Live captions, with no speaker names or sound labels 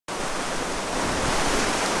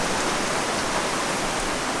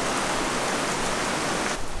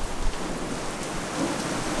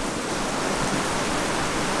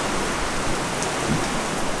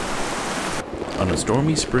a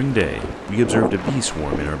stormy spring day, we observed a bee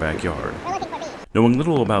swarm in our backyard. Knowing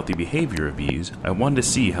little about the behavior of bees, I wanted to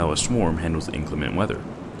see how a swarm handles inclement weather.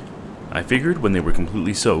 I figured when they were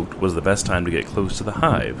completely soaked was the best time to get close to the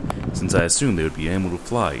hive, since I assumed they would be able to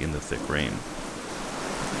fly in the thick rain.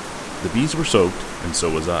 The bees were soaked, and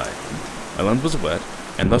so was I. My lens was wet,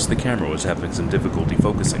 and thus the camera was having some difficulty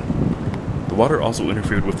focusing. The water also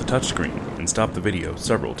interfered with the touchscreen and stopped the video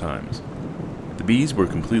several times. The bees were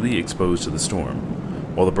completely exposed to the storm.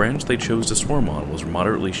 While the branch they chose to swarm on was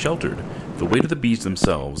moderately sheltered, the weight of the bees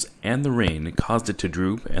themselves and the rain caused it to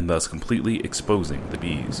droop and thus completely exposing the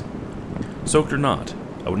bees. Soaked or not,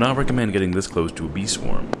 I would not recommend getting this close to a bee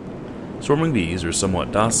swarm. Swarming bees are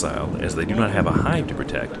somewhat docile as they do not have a hive to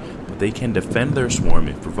protect, but they can defend their swarm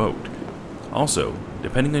if provoked. Also,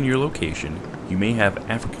 depending on your location, you may have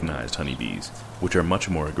Africanized honeybees, which are much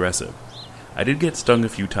more aggressive. I did get stung a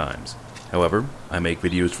few times. However, I make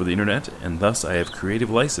videos for the internet, and thus I have creative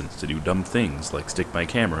license to do dumb things like stick my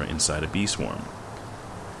camera inside a bee swarm.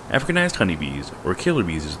 Africanized honeybees, or killer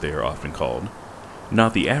bees as they are often called,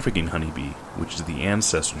 not the African honeybee, which is the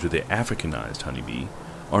ancestor to the Africanized honeybee,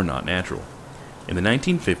 are not natural. In the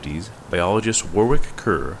 1950s, biologist Warwick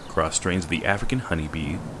Kerr crossed strains of the African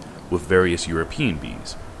honeybee with various European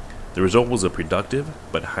bees. The result was a productive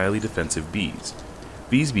but highly defensive bees.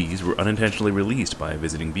 These bees were unintentionally released by a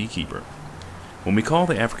visiting beekeeper. When we call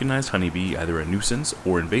the Africanized honeybee either a nuisance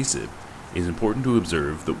or invasive, it is important to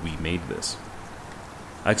observe that we made this.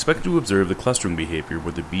 I expect to observe the clustering behavior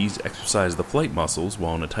where the bees exercise the flight muscles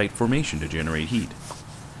while in a tight formation to generate heat.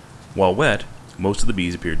 While wet, most of the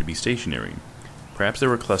bees appeared to be stationary. Perhaps they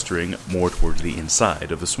were clustering more towards the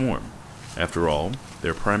inside of the swarm. After all,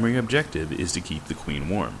 their primary objective is to keep the queen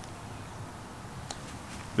warm.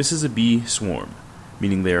 This is a bee swarm,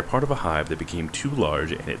 meaning they are part of a hive that became too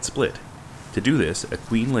large and it split. To do this, a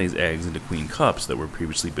queen lays eggs into queen cups that were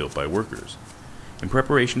previously built by workers. In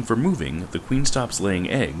preparation for moving, the queen stops laying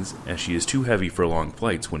eggs as she is too heavy for long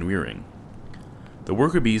flights when rearing. The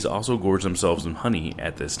worker bees also gorge themselves in honey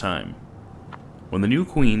at this time. When the new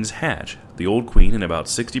queens hatch, the old queen and about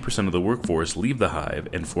 60% of the workforce leave the hive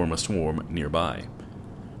and form a swarm nearby.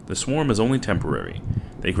 The swarm is only temporary.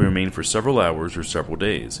 They can remain for several hours or several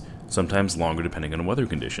days, sometimes longer depending on weather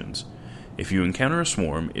conditions. If you encounter a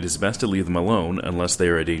swarm, it is best to leave them alone unless they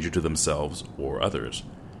are a danger to themselves or others.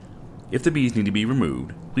 If the bees need to be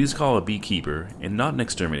removed, please call a beekeeper and not an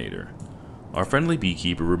exterminator. Our friendly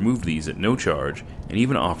beekeeper removed these at no charge and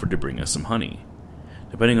even offered to bring us some honey.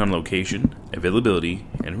 Depending on location, availability,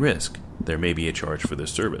 and risk, there may be a charge for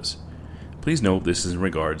this service. Please note this is in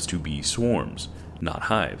regards to bee swarms, not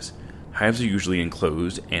hives. Hives are usually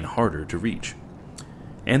enclosed and harder to reach.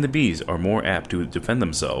 And the bees are more apt to defend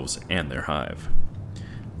themselves and their hive.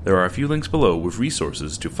 There are a few links below with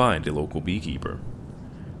resources to find a local beekeeper.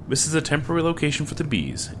 This is a temporary location for the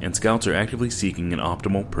bees, and scouts are actively seeking an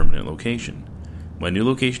optimal permanent location. When a new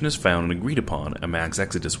location is found and agreed upon, a mass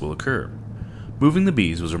exodus will occur. Moving the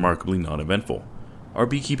bees was remarkably non-eventful. Our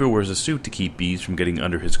beekeeper wears a suit to keep bees from getting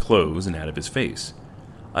under his clothes and out of his face.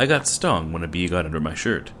 I got stung when a bee got under my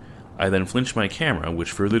shirt. I then flinched my camera,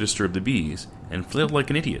 which further disturbed the bees, and flailed like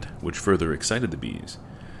an idiot, which further excited the bees.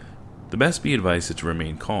 The best bee advice is to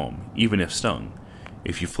remain calm, even if stung.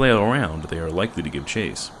 If you flail around, they are likely to give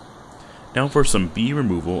chase. Now for some bee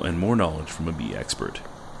removal and more knowledge from a bee expert.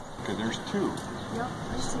 Okay, there's two. Yep,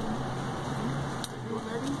 I see. You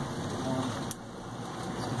ready?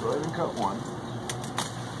 Go ahead and cut one.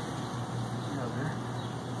 The other.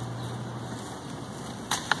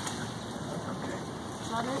 Okay. Is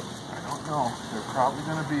that it? I don't know. They're probably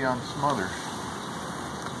going to be on some others.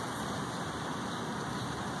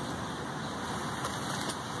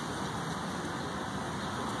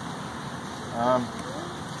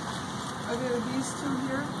 Are there these two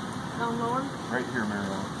here? Down lower? Right here,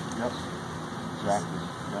 Marilyn. Yep. Exactly.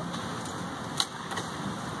 Yep.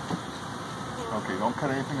 Okay, don't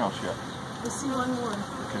cut anything else yet. I see one more.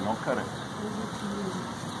 Okay, don't cut it.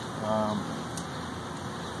 Got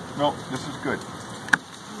No, this is good. it?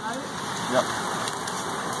 Yep.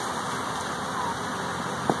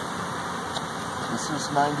 This is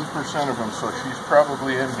 90% of them, so she's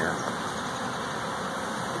probably in here.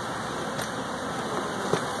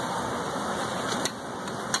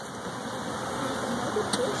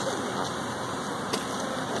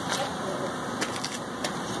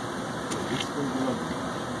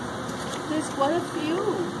 There's quite a few.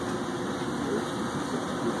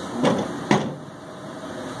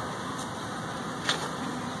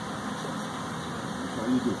 How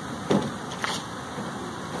do you do?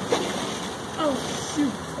 Oh,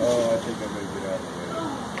 shoot. Oh, I think I may get out of the way.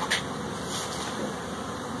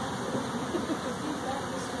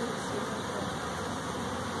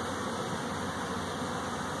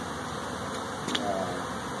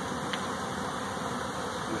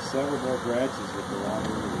 several more branches with the long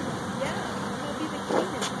root. Yeah, that'll be the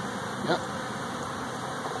cleanest. Yep.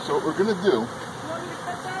 So what we're going to do, You want me to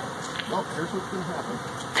cut that? no, here's what's going to happen.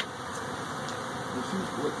 This is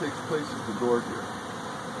what takes place at the door here.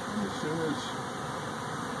 And as soon as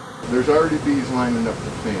there's already bees lining up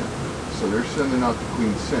the fan, so they're sending out the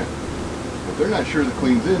queen scent. But they're not sure the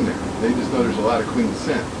queen's in there. They just know there's a lot of queen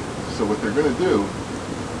scent. So what they're going to do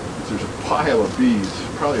is there's a pile of bees,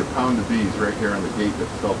 probably a pound of bees right here on the gate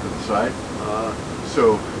that's built to the side.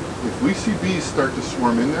 So if we see bees start to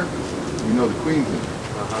swarm in there, we know the queen's in there.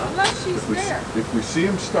 Unless she's there. If we see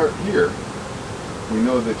them start here, we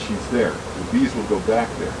know that she's there. The bees will go back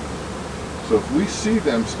there. So if we see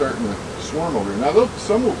them starting to swarm over here, now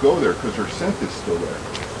some will go there because their scent is still there.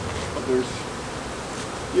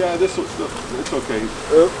 Yeah, it's okay.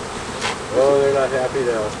 Oh, they're not happy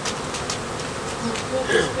now.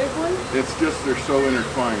 This big one? It's just they're so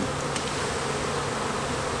intertwined.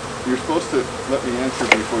 You're supposed to let me answer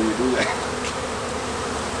before you do that.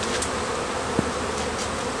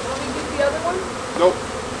 Want me to get the other one? Nope.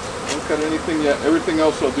 Don't cut anything yet. Everything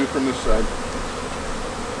else I'll do from this side.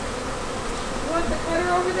 You want the cutter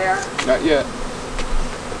over there? Not yet.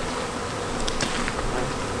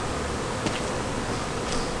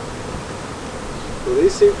 Well,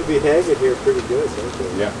 these seem to be hanging here pretty good, don't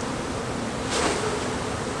they? Yeah.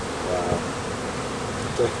 Wow.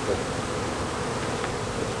 Let's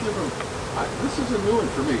give them. This is a new one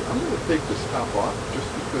for me. I'm going to take this top off just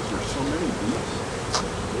because there's so many bees.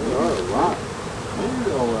 There are a lot. Maybe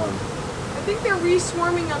they'll. I think they're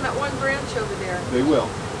re-swarming on that one branch over there. They will.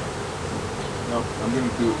 No, I'm going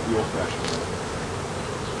to do it the old-fashioned way.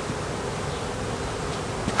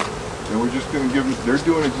 And we're just going to give them. They're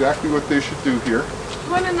doing exactly what they should do here.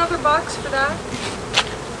 You want another box for that?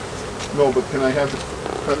 No, but can I have the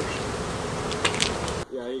cutters?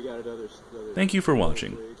 Yeah, you got another. Thank you for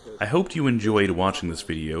watching. I hoped you enjoyed watching this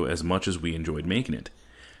video as much as we enjoyed making it.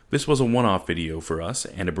 This was a one-off video for us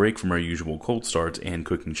and a break from our usual cold starts and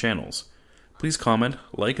cooking channels. Please comment,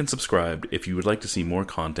 like, and subscribe if you would like to see more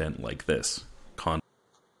content like this.